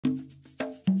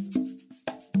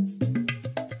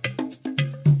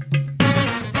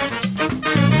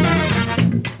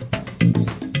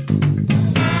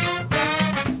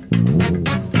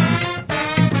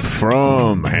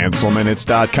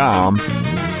HanselMinutes.com.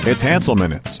 It's Hansel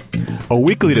Minutes, a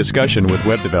weekly discussion with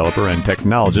web developer and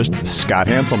technologist Scott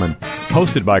Hanselman,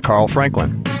 hosted by Carl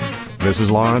Franklin. This is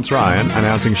Lawrence Ryan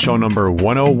announcing show number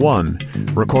 101,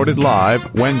 recorded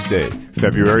live Wednesday,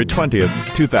 February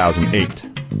 20th, 2008.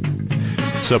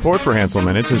 Support for Hansel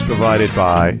Minutes is provided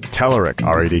by Telerik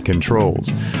RAD Controls,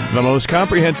 the most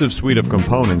comprehensive suite of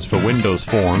components for Windows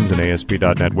Forms and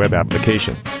ASP.NET web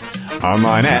applications.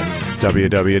 Online at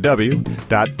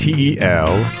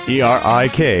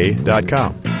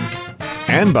www.telerik.com.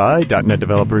 And by .NET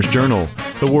Developers Journal,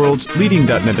 the world's leading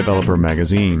 .NET developer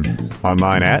magazine.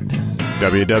 Online at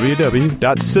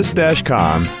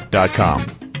www.sys-con.com.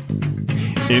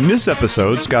 In this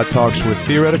episode, Scott talks with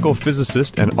theoretical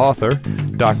physicist and author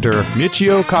Dr.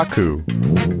 Michio Kaku.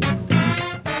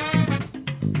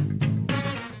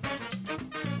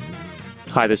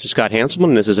 Hi, this is Scott Hanselman,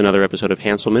 and this is another episode of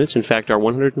Hansel Minutes. In fact, our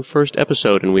 101st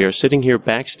episode, and we are sitting here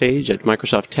backstage at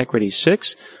Microsoft Tech Ready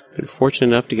 6. Been fortunate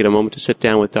enough to get a moment to sit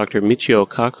down with Dr. Michio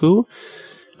Kaku,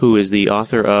 who is the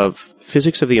author of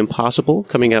Physics of the Impossible,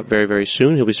 coming out very, very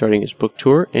soon. He'll be starting his book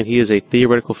tour, and he is a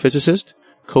theoretical physicist,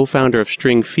 co-founder of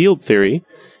string field theory,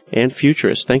 and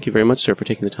futurist. Thank you very much, sir, for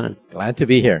taking the time. Glad to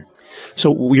be here.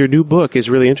 So your new book is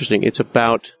really interesting. It's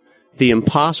about the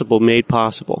impossible made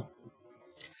possible.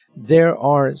 There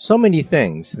are so many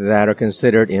things that are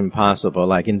considered impossible,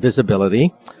 like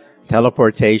invisibility,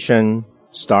 teleportation,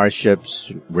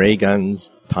 starships, ray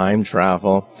guns, time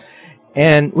travel.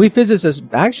 And we physicists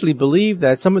actually believe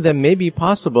that some of them may be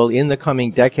possible in the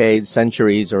coming decades,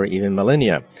 centuries, or even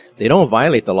millennia. They don't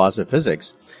violate the laws of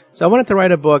physics. So I wanted to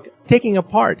write a book taking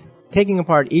apart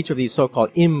each of these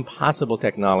so-called impossible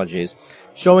technologies,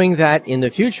 showing that in the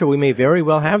future we may very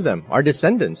well have them. Our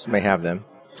descendants may have them.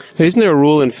 Now, isn't there a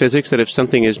rule in physics that if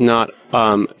something is not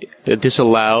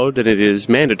disallowed, then it is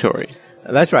mandatory?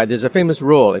 That's right. There's a famous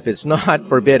rule. If it's not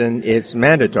forbidden, it's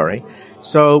mandatory.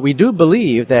 So we do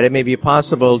believe that it may be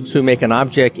possible to make an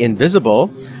object invisible,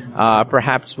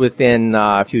 perhaps within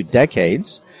a few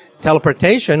decades.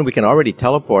 Teleportation, we can already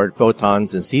teleport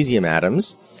photons and cesium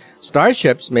atoms.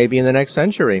 Starships, maybe in the next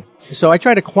century. So I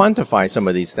try to quantify some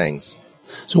of these things.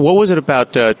 So what was it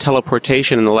about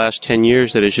teleportation in the last 10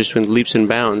 years that has just been leaps and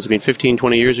bounds? I mean, 15,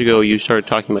 20 years ago, you started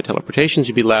talking about teleportations,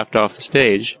 you'd be laughed off the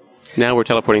stage. Now we're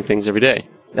teleporting things every day.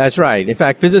 That's right. In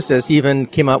fact, physicists even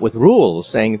came up with rules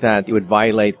saying that it would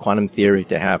violate quantum theory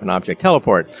to have an object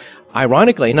teleport.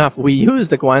 Ironically enough, we use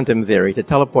the quantum theory to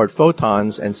teleport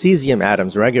photons and cesium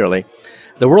atoms regularly.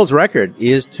 The world's record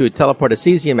is to teleport a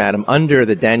cesium atom under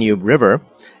the Danube River,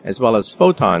 as well as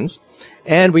photons.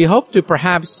 And we hope to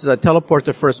perhaps teleport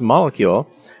the first molecule,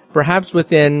 perhaps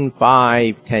within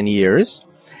 5-10 years.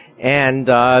 And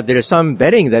there's some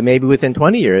betting that maybe within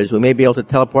 20 years we may be able to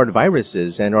teleport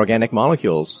viruses and organic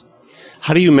molecules.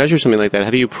 How do you measure something like that? How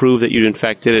do you prove that you in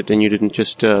fact did it and you didn't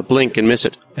just blink and miss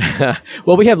it?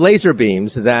 Well, we have laser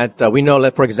beams that we know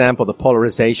that, for example, the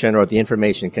polarization or the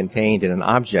information contained in an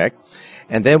object.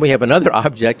 And then we have another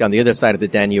object on the other side of the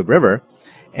Danube River,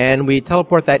 and we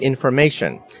teleport that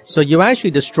information. So you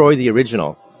actually destroy the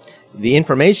original. The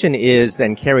information is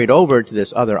then carried over to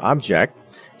this other object.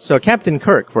 So Captain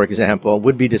Kirk, for example,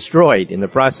 would be destroyed in the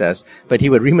process, but he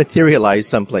would rematerialize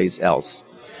someplace else.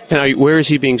 And where is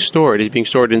he being stored? Is he being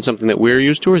stored in something that we're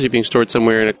used to, or is he being stored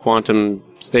somewhere in a quantum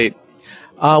state?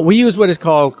 We use what is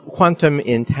called quantum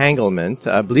entanglement.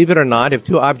 Believe it or not, if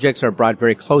two objects are brought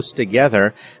very close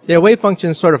together, their wave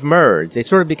functions sort of merge. They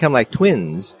sort of become like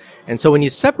twins. And so when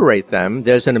you separate them,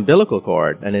 there's an umbilical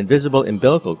cord, an invisible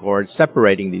umbilical cord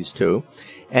separating these two.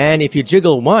 And if you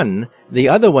jiggle one, the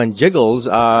other one jiggles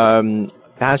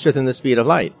faster than the speed of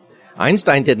light.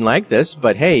 Einstein didn't like this,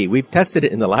 but hey, we've tested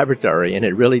it in the laboratory, and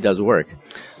it really does work.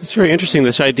 It's very interesting,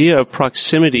 this idea of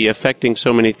proximity affecting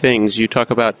so many things. You talk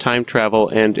about time travel,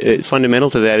 and fundamental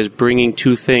to that is bringing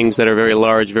two things that are very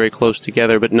large, very close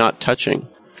together, but not touching.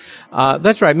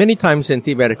 That's right. Many times in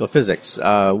theoretical physics,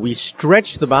 we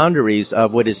stretch the boundaries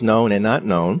of what is known and not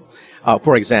known.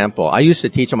 For example, I used to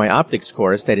teach on my optics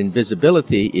course that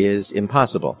invisibility is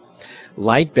impossible.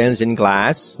 Light bends in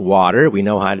glass, water, we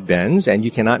know how it bends, and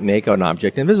you cannot make an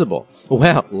object invisible.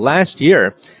 Well, last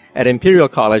year at Imperial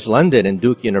College London and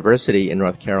Duke University in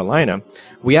North Carolina,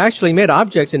 we actually made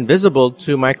objects invisible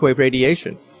to microwave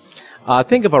radiation.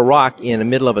 Think of a rock in the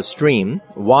middle of a stream.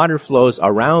 Water flows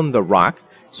around the rock,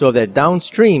 so that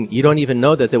downstream you don't even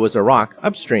know that there was a rock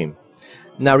upstream.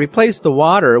 Now replace the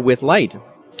water with light.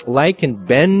 Light can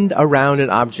bend around an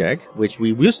object, which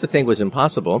we used to think was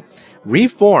impossible,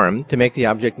 reform to make the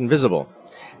object invisible.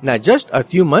 Now, just a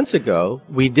few months ago,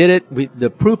 we did it. The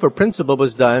proof of principle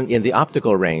was done in the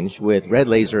optical range with red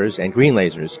lasers and green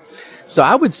lasers. So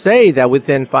I would say that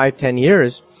within 5-10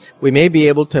 years, we may be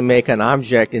able to make an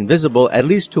object invisible at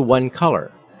least to one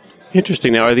color.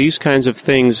 Interesting. Now, are these kinds of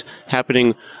things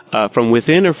happening from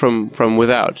within or from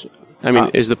without? I mean,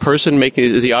 is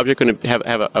the object going to have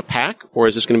a pack, or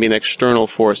is this going to be an external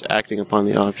force acting upon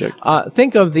the object?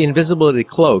 Think of the invisibility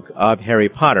cloak of Harry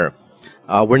Potter.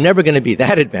 We're never going to be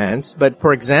that advanced, but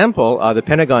for example, the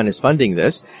Pentagon is funding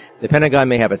this. The Pentagon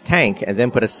may have a tank and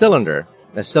then put a cylinder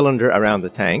around the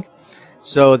tank,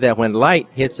 so that when light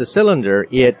hits the cylinder,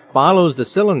 it follows the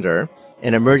cylinder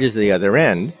and emerges the other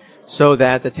end, so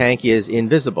that the tank is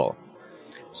invisible.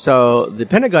 So the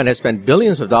Pentagon has spent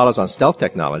billions of dollars on stealth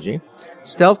technology.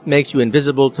 Stealth makes you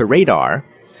invisible to radar,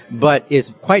 but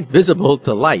is quite visible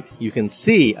to light. You can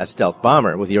see a stealth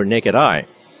bomber with your naked eye.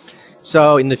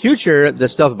 So in the future, the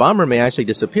stealth bomber may actually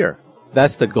disappear.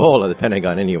 That's the goal of the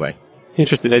Pentagon anyway.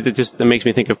 Interesting. That makes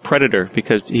me think of Predator,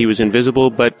 because he was invisible,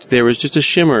 but there was just a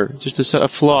shimmer, just a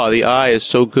flaw. The eye is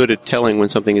so good at telling when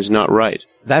something is not right.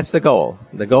 That's the goal.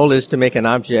 The goal is to make an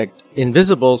object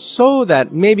invisible so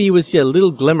that maybe you would see a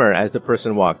little glimmer as the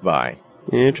person walked by.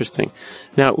 Interesting.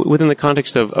 Now, within the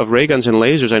context of ray guns and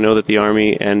lasers, I know that the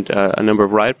Army and a number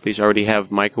of riot police already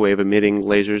have microwave-emitting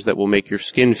lasers that will make your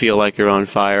skin feel like you're on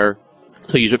fire.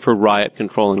 They'll use it for riot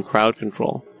control and crowd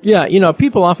control. Yeah,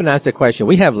 people often ask the question,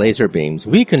 we have laser beams.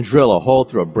 We can drill a hole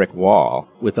through a brick wall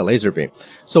with a laser beam.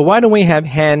 So why don't we have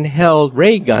handheld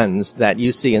ray guns that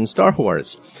you see in Star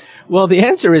Wars? Well, the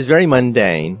answer is very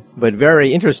mundane, but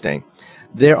very interesting.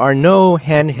 There are no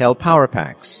handheld power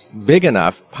packs big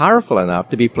enough, powerful enough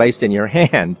to be placed in your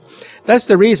hand. That's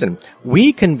the reason.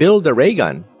 We can build a ray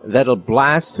gun that'll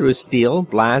blast through steel,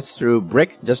 blast through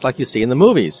brick, just like you see in the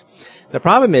movies. The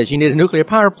problem is you need a nuclear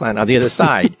power plant on the other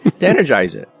side to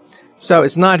energize it. So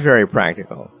it's not very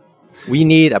practical. We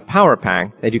need a power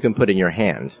pack that you can put in your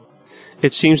hand.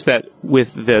 It seems that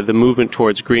with the movement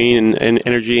towards green and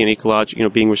energy and ecology,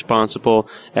 being responsible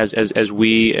as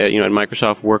we, at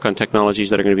Microsoft work on technologies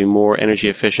that are going to be more energy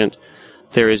efficient,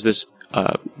 there is this,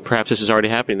 perhaps this is already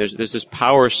happening, there's this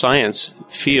power science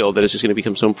field that is just going to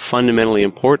become so fundamentally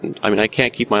important. I mean, I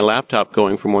can't keep my laptop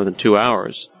going for more than 2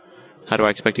 hours. How do I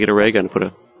expect to get a ray gun to put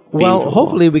a Well,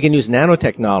 hopefully we can use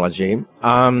nanotechnology.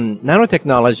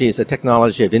 Nanotechnology is the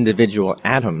technology of individual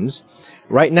atoms.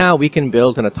 Right now we can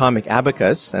build an atomic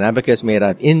abacus, an abacus made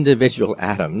of individual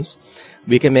atoms.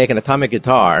 We can make an atomic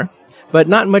guitar, but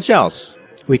not much else.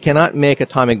 We cannot make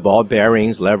atomic ball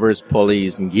bearings, levers,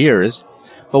 pulleys, and gears.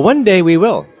 But one day we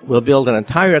will. We'll build an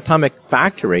entire atomic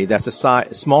factory that's a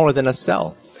size smaller than a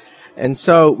cell. And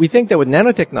so we think that with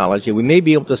nanotechnology, we may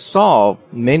be able to solve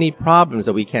many problems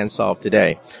that we can't solve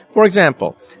today. For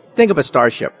example, think of a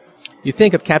starship. You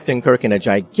think of Captain Kirk in a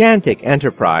gigantic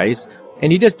enterprise,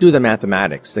 and you just do the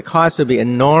mathematics. The cost would be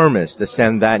enormous to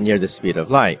send that near the speed of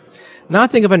light. Now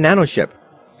think of a nanoship.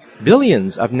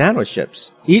 Billions of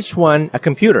nanoships, each one a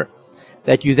computer,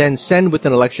 that you then send with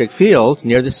an electric field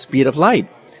near the speed of light.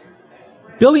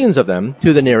 Billions of them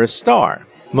to the nearest star.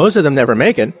 Most of them never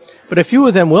make it, but a few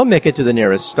of them will make it to the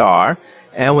nearest star,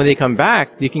 and when they come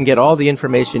back, you can get all the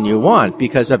information you want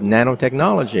because of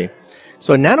nanotechnology.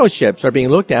 So nanoships are being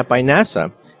looked at by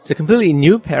NASA. It's a completely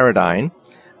new paradigm,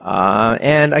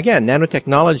 and again,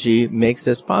 nanotechnology makes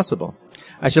this possible.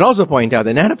 I should also point out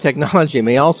that nanotechnology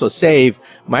may also save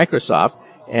Microsoft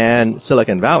and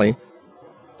Silicon Valley.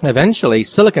 Eventually,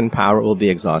 silicon power will be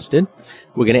exhausted.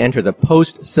 We're going to enter the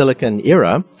post-silicon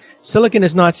era. Silicon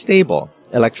is not stable,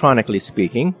 electronically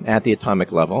speaking, at the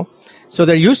atomic level. So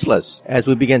they're useless as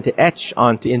we begin to etch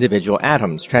onto individual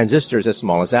atoms, transistors as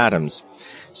small as atoms.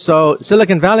 So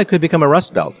Silicon Valley could become a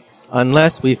rust belt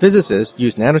unless we physicists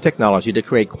use nanotechnology to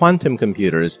create quantum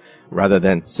computers rather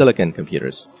than silicon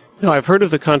computers. No, I've heard of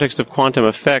the context of quantum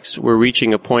effects. We're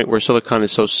reaching a point where silicon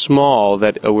is so small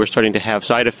that we're starting to have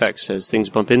side effects as things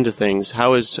bump into things.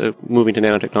 How is moving to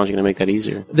nanotechnology going to make that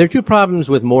easier? There are two problems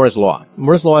with Moore's Law.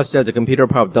 Moore's Law says the computer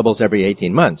power doubles every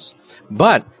 18 months.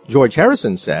 But George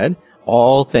Harrison said,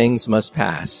 all things must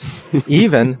pass,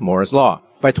 even Moore's Law.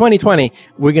 By 2020,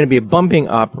 we're going to be bumping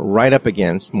up right up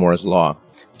against Moore's Law.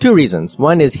 Two reasons.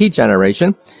 One is heat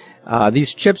generation.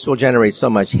 These chips will generate so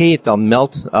much heat, they'll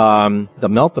melt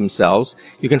themselves.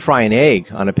 You can fry an egg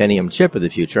on a Pentium chip of the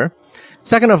future.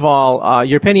 Second of all,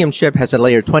 your Pentium chip has a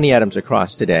layer 20 atoms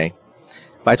across today.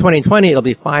 By 2020, it'll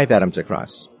be 5 atoms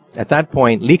across. At that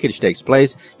point, leakage takes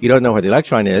place. You don't know where the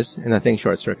electron is, and the thing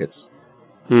short circuits.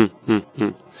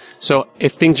 So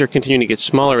if things are continuing to get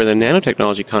smaller in the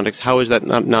nanotechnology context, how is that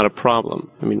not a problem?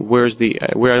 I mean, where I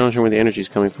don't understand where the energy is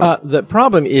coming from. The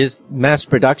problem is mass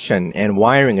production and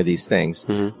wiring of these things.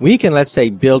 Mm-hmm. We can, let's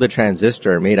say, build a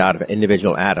transistor made out of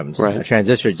individual atoms. Right. A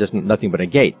transistor is just nothing but a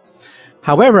gate.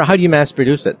 However, how do you mass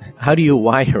produce it? How do you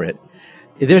wire it?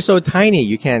 They're so tiny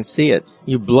you can't see it.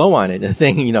 You blow on it, the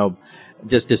thing,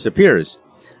 just disappears.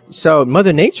 So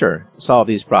Mother Nature solved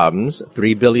these problems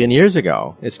 3 billion years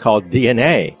ago. It's called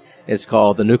DNA. It's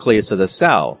called the nucleus of the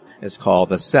cell. It's called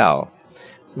the cell.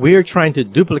 We're trying to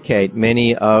duplicate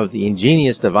many of the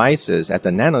ingenious devices at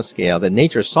the nanoscale that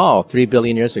nature solved 3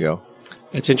 billion years ago.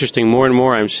 It's interesting. More and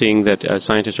more I'm seeing that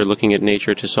scientists are looking at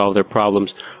nature to solve their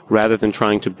problems rather than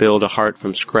trying to build a heart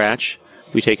from scratch.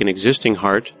 We take an existing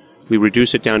heart, we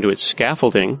reduce it down to its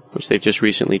scaffolding, which they've just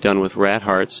recently done with rat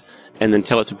hearts, and then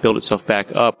tell it to build itself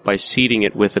back up by seeding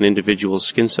it with an individual's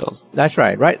skin cells. That's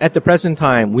right. Right at the present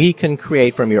time, we can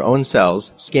create from your own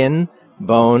cells skin,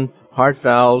 bone, heart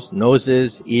valves,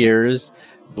 noses, ears,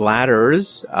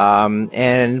 bladders,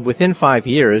 and within 5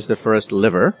 years, the first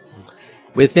liver.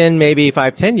 Within maybe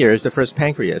 5-10 years, the first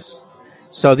pancreas.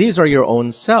 So these are your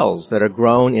own cells that are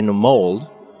grown in a mold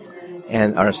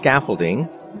and are scaffolding,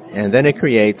 and then it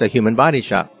creates a human body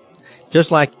shop.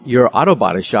 Just like your auto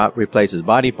body shop replaces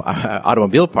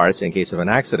automobile parts in case of an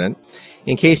accident,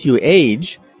 in case you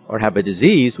age or have a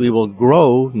disease, we will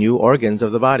grow new organs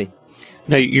of the body.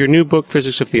 Now, your new book,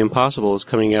 Physics of the Impossible, is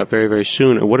coming out very, very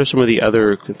soon. What are some of the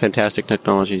other fantastic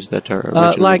technologies that are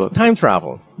mentioned in the book? Time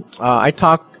travel. I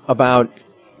talk about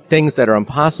things that are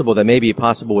impossible that may be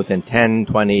possible within 10,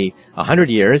 20, 100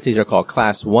 years. These are called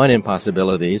Class 1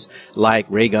 impossibilities, like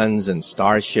ray guns and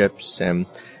starships and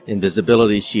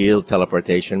invisibility shield,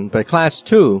 teleportation. But Class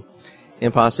 2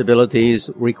 impossibilities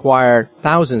require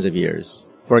thousands of years.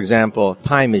 For example,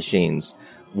 time machines,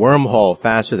 wormhole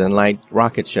faster than light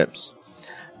rocket ships.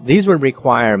 These would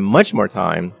require much more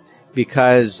time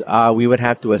because we would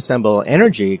have to assemble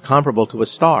energy comparable to a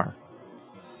star.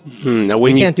 Now,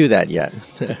 we can't do that yet.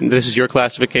 This is your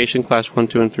classification, Class 1,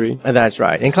 2, and 3? That's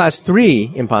right. In Class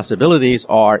 3, impossibilities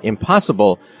are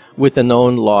impossible with the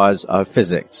known laws of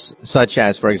physics, such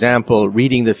as, for example,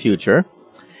 reading the future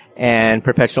and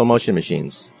perpetual motion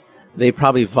machines. They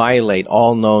probably violate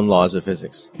all known laws of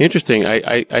physics. Interesting.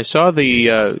 I saw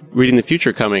the reading the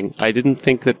future coming. I didn't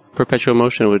think that perpetual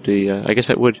motion would be, I guess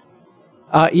that would.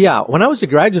 Yeah, when I was a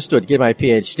graduate student getting my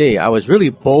PhD, I was really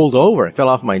bowled over. I fell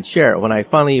off my chair when I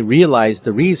finally realized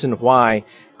the reason why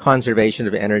conservation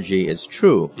of energy is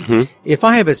true. Mm-hmm. If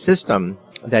I have a system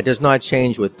that does not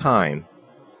change with time,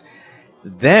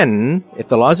 then, if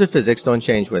the laws of physics don't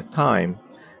change with time,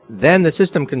 then the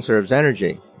system conserves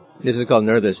energy. This is called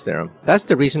Noether's theorem. That's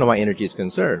the reason why energy is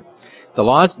conserved. The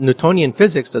laws, Newtonian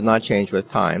physics does not change with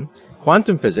time.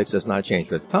 Quantum physics does not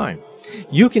change with time.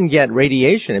 You can get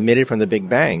radiation emitted from the Big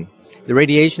Bang. The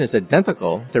radiation is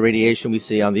identical to radiation we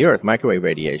see on the Earth, microwave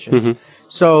radiation. Mm-hmm.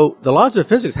 So the laws of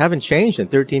physics haven't changed in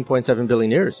 13.7 billion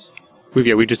years.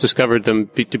 We just discovered them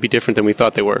to be different than we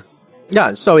thought they were.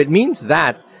 Yeah, so it means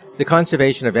that the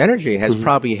conservation of energy has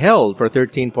probably held for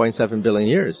 13.7 billion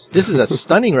years. This is a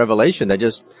stunning revelation that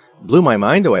just blew my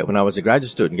mind away when I was a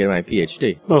graduate student getting my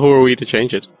PhD. Well, who are we to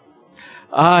change it?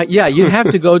 Yeah, you'd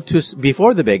have to go to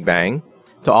before the Big Bang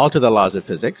to alter the laws of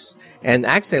physics. And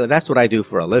actually, that's what I do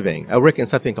for a living. I work in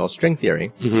something called string theory,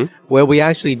 where we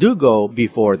actually do go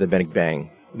before the Big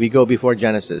Bang. We go before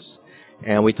Genesis.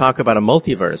 And we talk about a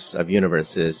multiverse of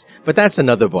universes. But that's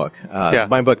another book.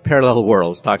 My book, Parallel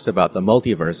Worlds, talks about the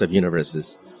multiverse of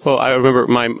universes. Well, I remember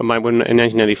when, in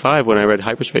 1995, when I read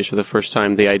Hyperspace for the first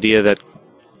time, the idea that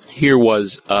here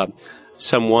was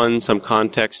some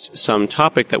context, some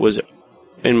topic that was,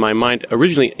 in my mind,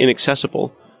 originally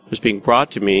inaccessible, was being brought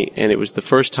to me, and it was the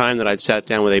first time that I'd sat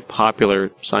down with a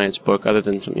popular science book, other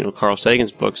than some, Carl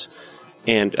Sagan's books,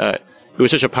 and it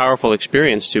was such a powerful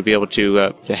experience to be able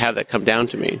to have that come down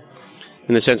to me,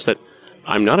 in the sense that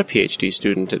I'm not a PhD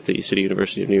student at the City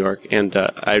University of New York, and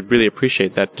I really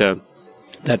appreciate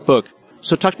that book.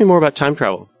 So talk to me more about time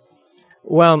travel.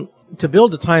 Well, to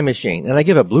build a time machine, and I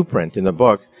give a blueprint in the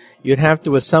book, you'd have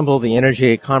to assemble the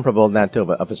energy comparable to that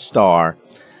of a star,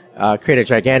 create a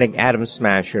gigantic atom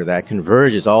smasher that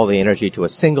converges all the energy to a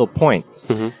single point,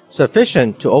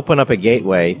 sufficient to open up a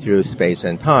gateway through space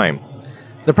and time.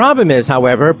 The problem is,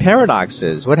 however,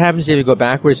 paradoxes. What happens if you go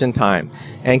backwards in time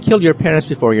and kill your parents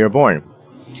before you're born?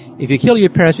 If you kill your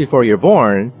parents before you're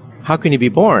born, how can you be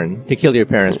born to kill your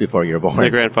parents before you're born? The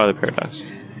grandfather paradox.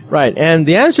 Right, and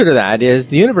the answer to that is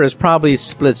the universe probably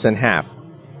splits in half.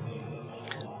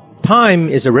 Time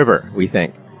is a river, we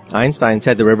think. Einstein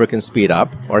said the river can speed up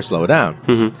or slow down.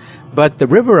 But the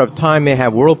river of time may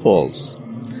have whirlpools.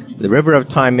 The river of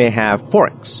time may have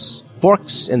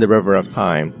forks in the river of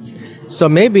time. So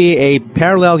maybe a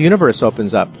parallel universe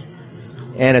opens up.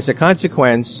 And as a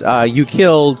consequence,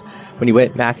 when you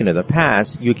went back into the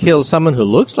past, you killed someone who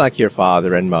looks like your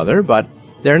father and mother, but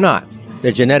they're not.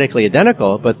 They're genetically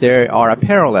identical, but they are a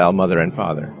parallel mother and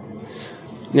father.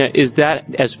 Now, is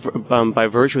that by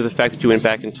virtue of the fact that you went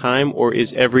back in time, or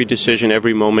is every decision,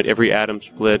 every moment, every atom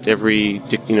split, every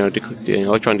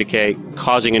electron decay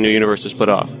causing a new universe to split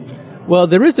off? Well,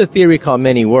 there is a theory called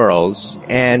many worlds,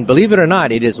 and believe it or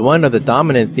not, it is one of the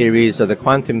dominant theories of the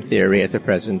quantum theory at the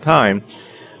present time,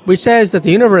 which says that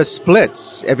the universe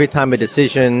splits every time a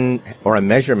decision or a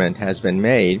measurement has been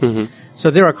made. Mm-hmm. So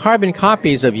there are carbon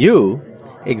copies of you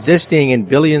existing in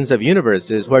billions of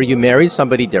universes where you married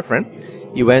somebody different,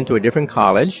 you went to a different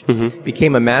college, mm-hmm.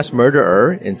 became a mass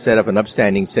murderer instead of an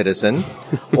upstanding citizen,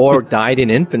 or died in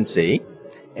infancy.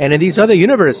 And in these other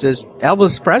universes,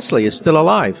 Elvis Presley is still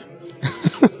alive.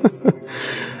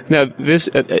 Now, this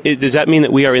does that mean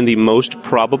that we are in the most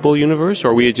probable universe, or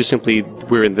are we just simply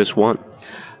we're in this one?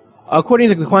 According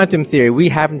to the quantum theory, we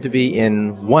happen to be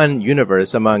in one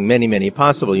universe among many, many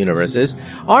possible universes.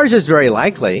 Ours is very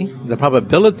likely. The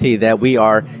probability that we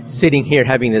are sitting here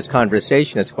having this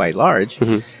conversation is quite large.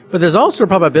 Mm-hmm. But there's also a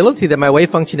probability that my wave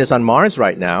function is on Mars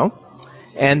right now,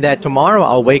 and that tomorrow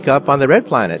I'll wake up on the red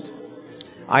planet.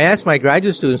 I asked my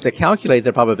graduate students to calculate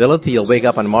the probability you'll wake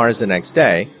up on Mars the next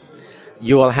day.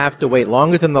 You will have to wait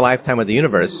longer than the lifetime of the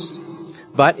universe,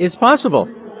 but it's possible.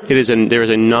 There is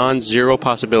a non-zero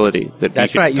possibility that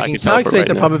that's right. You can calculate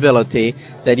the probability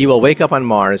that you will wake up on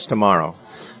Mars tomorrow.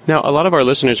 Now, a lot of our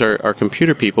listeners are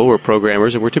computer people. We're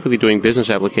programmers, and we're typically doing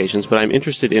business applications. But I'm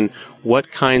interested in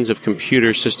what kinds of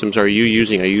computer systems are you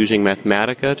using? Are you using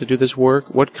Mathematica to do this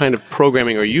work? What kind of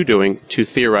programming are you doing to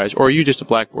theorize, or are you just a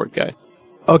blackboard guy?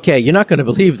 Okay, you're not going to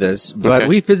believe this, but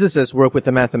we physicists work with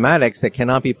the mathematics that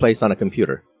cannot be placed on a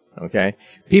computer. Okay?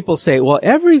 People say, well,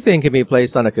 everything can be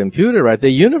placed on a computer, right? The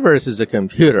universe is a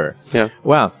computer. Yeah.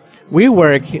 Well, we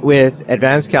work with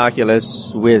advanced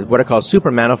calculus with what are called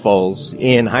supermanifolds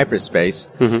in hyperspace.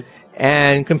 Mm-hmm.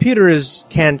 And computers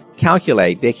can't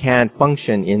calculate. They can't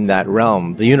function in that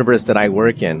realm, the universe that I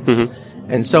work in.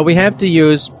 Mm-hmm. And so we have to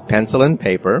use pencil and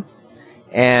paper.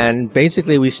 And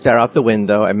basically we stare out the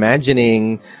window,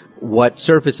 imagining what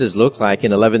surfaces look like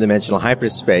in 11-dimensional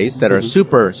hyperspace that are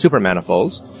super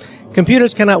manifolds.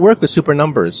 Computers cannot work with super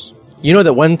numbers. You know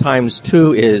that 1 times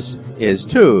 2 is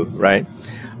 2, right?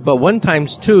 But 1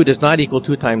 times 2 does not equal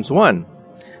 2 times 1.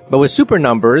 But with super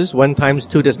numbers, 1 times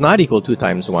 2 does not equal 2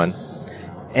 times 1.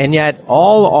 And yet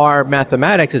all our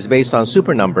mathematics is based on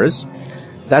super numbers.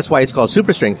 That's why it's called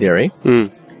superstring theory.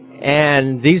 Mm.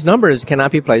 And these numbers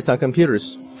cannot be placed on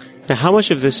computers. Now, how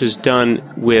much of this is done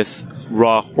with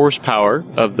raw horsepower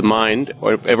of the mind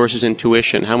versus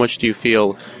intuition? How much do you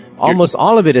feel? Almost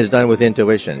all of it is done with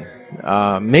intuition,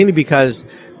 mainly because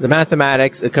the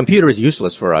mathematics, a computer is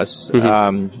useless for us.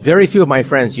 Mm-hmm. Very few of my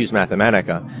friends use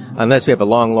Mathematica unless we have a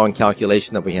long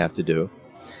calculation that we have to do.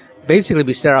 Basically,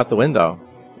 we stare out the window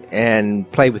and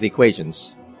play with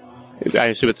equations. I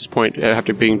assume at this point,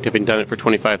 after having done it for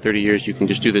 25, 30 years, you can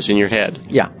just do this in your head.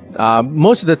 Yeah.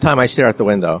 Most of the time I stare out the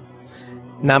window.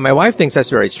 Now, my wife thinks that's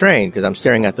very strange because I'm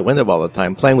staring at the window all the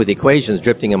time, playing with equations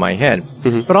drifting in my head.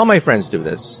 Mm-hmm. But all my friends do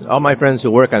this. All my friends who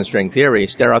work on string theory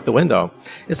stare out the window.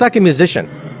 It's like a musician.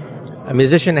 A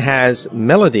musician has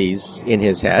melodies in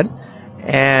his head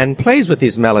and plays with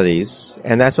these melodies,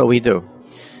 and that's what we do.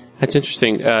 That's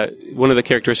interesting. One of the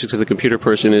characteristics of the computer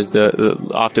person is the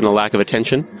often a lack of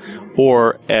attention,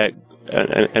 or a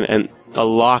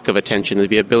lock of attention,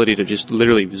 the ability to just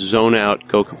literally zone out,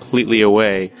 go completely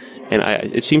away. And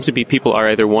it seems to be people are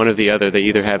either one or the other. They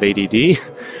either have ADD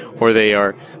or they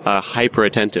are hyper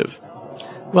attentive.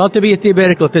 Well, to be a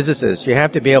theoretical physicist, you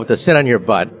have to be able to sit on your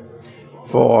butt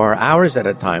for hours at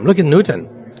a time. Look at Newton.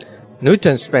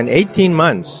 Newton spent 18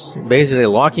 months basically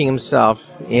locking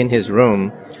himself in his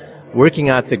room, working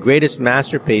out the greatest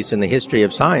masterpiece in the history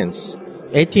of science.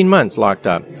 18 months locked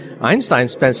up. Einstein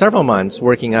spent several months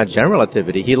working out general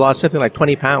relativity. He lost something like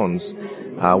 20 pounds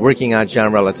working out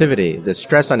general relativity. The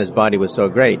stress on his body was so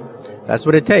great. That's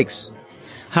what it takes.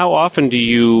 How often do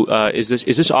you, is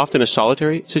this often a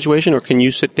solitary situation, or can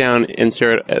you sit down and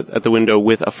stare at the window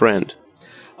with a friend?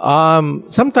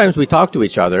 Sometimes we talk to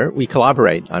each other. We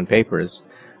collaborate on papers.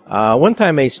 One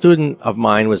time a student of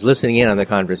mine was listening in on the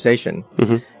conversation.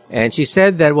 Mm-hmm. And she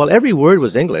said that, well, every word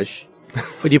was English,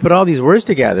 but you put all these words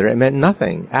together, it meant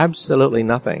nothing, absolutely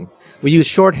nothing. We use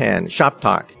shorthand, shop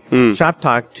talk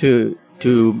to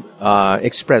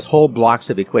express whole blocks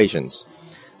of equations.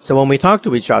 So when we talk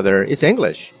to each other, it's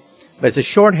English, But it's a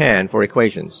shorthand for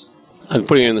equations. I'm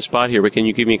putting you on the spot here, but can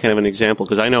you give me kind of an example?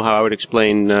 Because I know how I would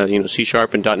explain, C#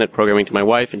 and .NET programming to my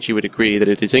wife, and she would agree that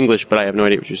it is English, but I have no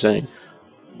idea what you're saying.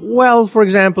 Well, for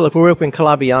example, if we work with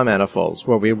Calabi-Yau manifolds,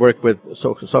 where we work with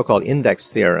so-called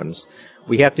index theorems,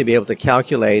 we have to be able to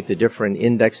calculate the different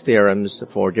index theorems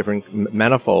for different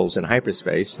manifolds in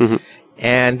hyperspace. Mm-hmm.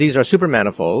 And these are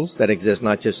supermanifolds that exist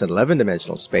not just in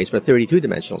 11-dimensional space, but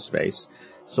 32-dimensional space.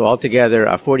 So altogether,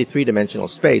 a 43-dimensional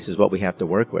space is what we have to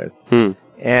work with.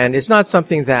 And it's not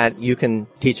something that you can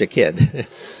teach a kid.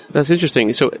 That's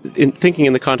interesting. So in thinking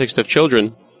in the context of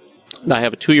children, I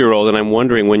have a 2-year-old, and I'm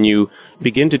wondering, when you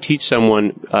begin to teach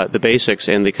someone the basics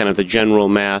and the kind of the general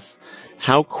math,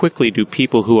 how quickly do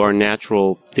people who are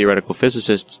natural theoretical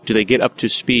physicists, do they get up to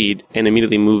speed and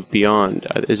immediately move beyond?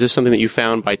 Is this something that you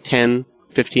found by 10,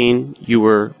 15, you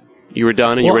were done and you're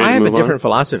ready to move on? Well, I have a different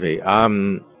philosophy.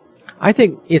 I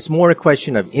think it's more a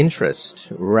question of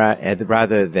interest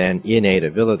rather than innate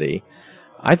ability.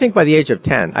 I think by the age of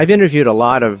 10, I've interviewed a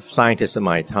lot of scientists in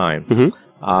my time. Mm-hmm.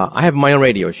 I have my own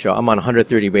radio show. I'm on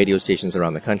 130 radio stations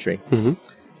around the country. Mm-hmm.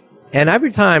 And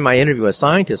every time I interview a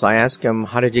scientist, I ask them,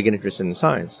 how did you get interested in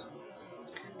science?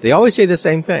 They always say the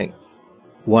same thing.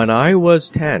 When I was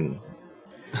 10,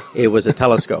 it was a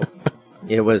telescope.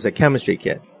 It was a chemistry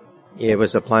kit. It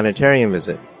was a planetarium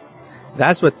visit.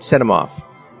 That's what set them off.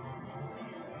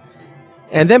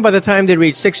 And then by the time they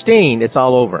reach 16, it's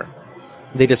all over.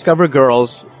 They discover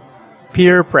girls,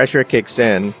 peer pressure kicks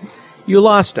in, you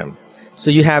lost them.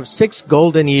 So you have 6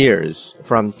 golden years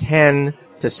from 10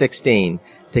 to 16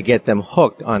 to get them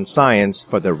hooked on science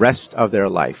for the rest of their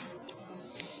life.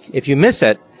 If you miss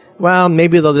it, well,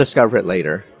 maybe they'll discover it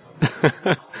later.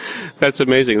 That's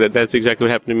amazing. That's exactly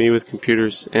what happened to me with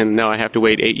computers, and now I have to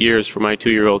wait 8 years for my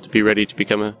 2-year-old to be ready to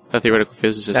become a theoretical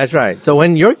physicist. That's right. So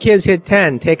when your kids hit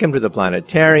 10, take them to the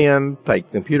planetarium, play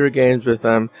computer games with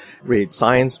them, read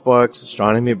science books,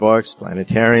 astronomy books,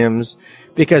 planetariums,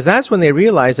 because that's when they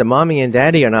realize that mommy and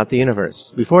daddy are not the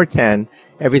universe. Before 10,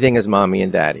 everything is mommy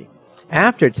and daddy.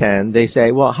 After 10, they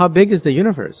say, well, how big is the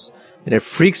universe? And it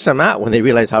freaks them out when they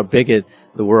realize how big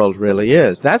the world really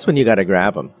is. That's when you got to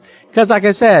grab them. Because like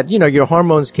I said, your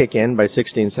hormones kick in by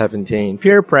 16, 17.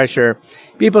 Peer pressure.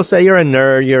 People say you're a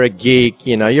nerd, you're a geek,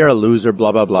 you're a loser,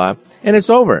 blah, blah, blah. And it's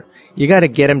over. You got to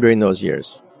get them during those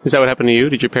years. Is that what happened to you?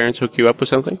 Did your parents hook you up with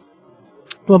something?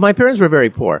 Well, my parents were very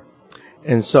poor.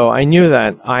 And so I knew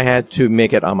that I had to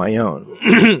make it on my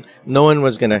own. No one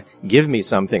was going to give me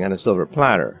something on a silver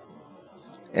platter.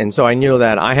 And so I knew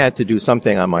that I had to do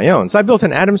something on my own. So I built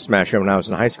an atom smasher when I was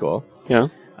in high school. Yeah.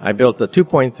 I built a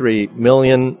 2.3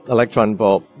 million electron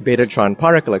volt betatron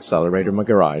particle accelerator in my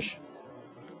garage.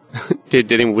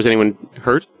 Was anyone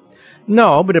hurt?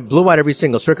 No, but it blew out every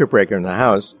single circuit breaker in the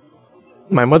house.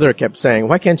 My mother kept saying,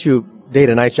 why can't you date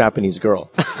a nice Japanese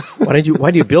girl? Why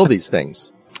do you build these things?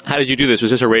 How did you do this?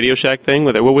 Was this a Radio Shack thing?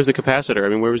 What was the capacitor? I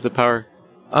mean, where was the power?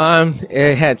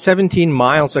 It had 17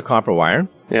 miles of copper wire.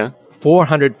 Yeah.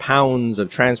 400 pounds of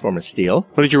transformer steel.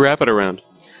 What did you wrap it around?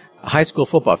 A high school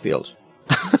football field.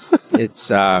 It's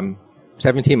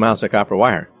 17 miles of copper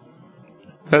wire.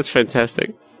 That's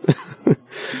fantastic.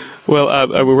 Well,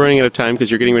 we're running out of time because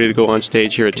you're getting ready to go on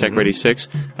stage here at Tech Ready 6.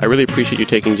 I really appreciate you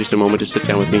taking just a moment to sit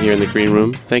down with me here in the green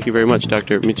room. Thank you very much,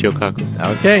 Dr. Michio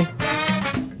Kaku. Okay.